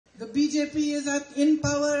BJP is in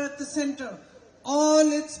power at the center. All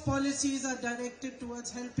its policies are directed towards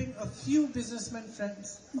helping a few businessmen friends.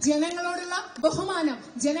 ജനങ്ങളോടുള്ള ബഹുമാനം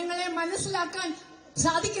ജനങ്ങളെ മനസ്സിലാക്കാൻ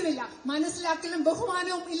സാധിക്കുന്നില്ല. മനസ്സിലാക്കലും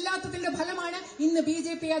ബഹുമാനവും ഇല്ലാത്തതിന്റെ ഫലമാണ് ഇന്ന്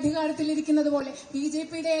BJP അധികാരത്തിലിരിക്കുന്നത് പോലെ.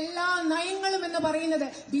 BJPയുടെ എല്ലാ നയങ്ങളും എന്ന് പറയുന്നത്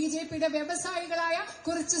BJPയുടെ വ്യവസായികളായ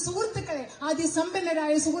കുറച്ച് സുഹൃത്തുക്കളെ,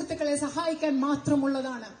 അതിസമ്പന്നരായ സുഹൃത്തുക്കളെ സഹായിക്കാൻ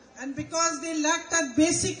മാത്രമുള്ളതാണ്. And because they lack that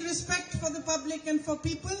basic respect for the public and for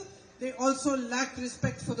people, they also lack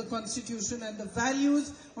respect for the constitution and the values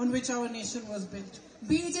on which our nation was built.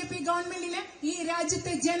 BJP ഗവൺമെന്റിന് ഈ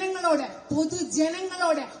രാജ്യത്തെ ജനങ്ങളോട്,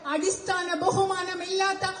 പൊതുജനങ്ങളോട് അടിസ്ഥാന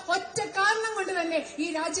ബഹുമാനമില്ലാത്ത ഒറ്റ കാരണം കൊണ്ട് തന്നെ ഈ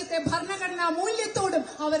രാജ്യത്തെ ഭരണഘടനാ മൂല്യത്തോടും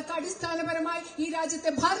അവർക്ക് അടിസ്ഥാനപരമായി ഈ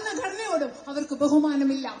രാജ്യത്തെ ഭരണഘടനയോടും അവർക്ക്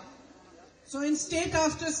ബഹുമാനമില്ല. So in state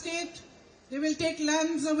after state, they will take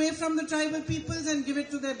lands away from the tribal peoples and give it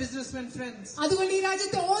to their businessmen friends. അതുകൊണ്ട് ഈ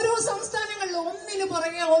രാജ്യത്തെ ഓരോ സംസ്ഥാനങ്ങളിലും ഒന്നിനു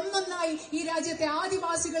പുറകെ ഒന്നൊന്നായി ഈ രാജ്യത്തെ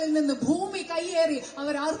ആദിവാസികളിൽ നിന്ന് ഭൂമി കയ്യേറി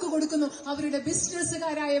അവർ ആർക്ക് കൊടുക്കുന്നു? അവരുടെ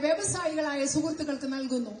ബിസിനസ്സുകാരായ വ്യവസായികളായ സുഹൃത്തുക്കൾക്ക്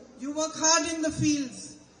നൽകുന്നു. You work hard in the fields,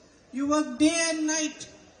 you work day and night,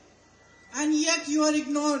 and yet you are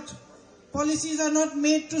ignored. Policies are not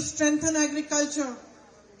made to strengthen agriculture,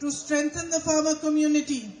 to strengthen the farmer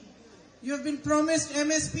community. You have been promised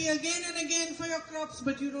MSP again and again for your crops,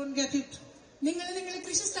 but you don't get it. നിങ്ങളുടെ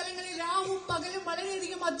കൃഷിസ്ഥലങ്ങളിൽ രാവും പകലും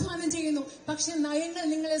വളരെയധികം അധ്വാനം ചെയ്യുന്നു. പക്ഷെ നയങ്ങൾ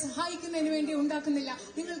നിങ്ങളെ സഹായിക്കുന്നതിന് വേണ്ടി ഉണ്ടാക്കുന്നില്ല.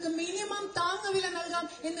 നിങ്ങൾക്ക് മിനിമം താങ്ങുവില നൽകാം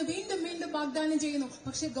എന്ന് വീണ്ടും വീണ്ടും വാഗ്ദാനം ചെയ്യുന്നു.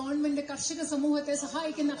 പക്ഷെ ഗവൺമെന്റ് കർഷക സമൂഹത്തെ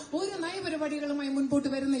സഹായിക്കുന്ന ഒരു നയപരിപാടികളുമായി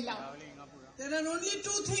മുൻപോട്ട് വരുന്നില്ല. There are only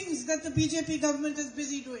two things that the BJP government is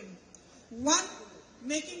busy doing. One,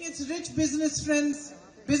 making its rich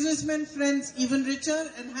businessmen friends even richer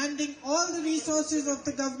and handing all the resources of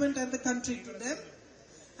the government and the country to them.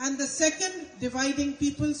 And the second, dividing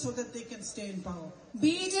people so that they can stay in power.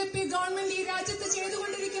 BJP government ഈ രാജ്യത്ത്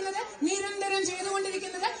നിരന്തരം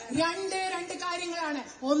ചെയ്തുകൊണ്ടിരിക്കുന്നത് രണ്ട് കാര്യങ്ങളാണ്.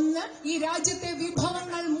 ഒന്ന്, ഈ രാജ്യത്തെ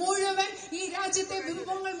വിഭവങ്ങൾ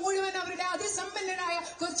മുഴുവൻ അവരുടെ അതിസമ്പന്നരായ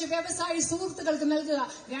കുറച്ച് വ്യവസായ സുഹൃത്തുക്കൾക്ക് നൽകുക.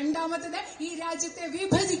 രണ്ടാമത്തത്, ഈ രാജ്യത്തെ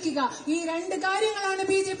വിഭജിക്കുക. ഈ രണ്ട് കാര്യങ്ങളാണ്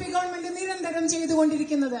BJP ഗവൺമെന്റ് നിരന്തരം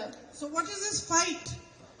ചെയ്തുകൊണ്ടിരിക്കുന്നത്. So what is this fight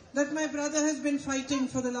that my brother has been fighting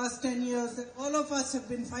for the last 10 years, that all of us have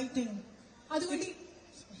been fighting? അതുകൊണ്ട്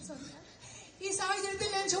ഈ സാഹചര്യത്തിൽ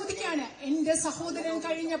ഞാൻ ചോദിക്കുകയാണ്, എന്റെ സഹോദരൻ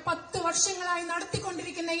കഴിഞ്ഞ 10 വർഷങ്ങളായി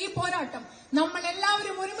നടത്തിക്കൊണ്ടിരിക്കുന്ന ഈ പോരാട്ടം, നമ്മൾ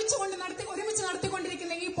എല്ലാവരും ഒരുമിച്ച്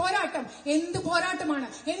നടത്തിക്കൊണ്ടിരിക്കുന്ന ഈ പോരാട്ടം എന്ത് പോരാട്ടമാണ്?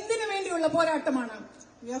 എന്തിനു വേണ്ടിയുള്ള പോരാട്ടമാണ്?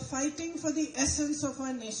 We are fighting for the essence of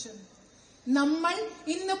our nation. നമ്മൾ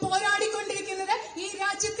ഇന്ന് പോരാടിക്കൊണ്ടിരിക്കുന്നത് ഈ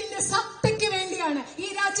രാജ്യത്തിന്റെ സത്തയ്ക്ക് വേണ്ടിയാണ്, ഈ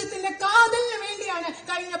രാജ്യത്തിന്റെ കാതലിന് വേണ്ടിയാണ്.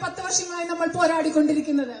 കഴിഞ്ഞ 10 വർഷങ്ങളായി നമ്മൾ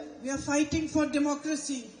പോരാടിക്കൊണ്ടിരിക്കുന്നത്. We are fighting for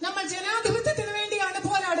democracy. നമ്മൾ ജനാധിപത്യത്തിന് വേണ്ടിയാണ്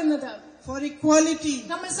പോരാടുന്നത്. For equality.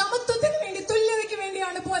 നമ്മൾ സമത്വത്തിന് വേണ്ടി, തുല്യതയ്ക്ക്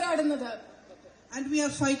വേണ്ടിയാണ് പോരാടുന്നത്. And we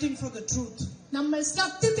are fighting for the truth. നമ്മൾ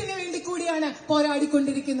സത്യത്തിന് വേണ്ടി കൂടിയാണ്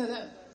പോരാടിക്കൊണ്ടിരിക്കുന്നത്.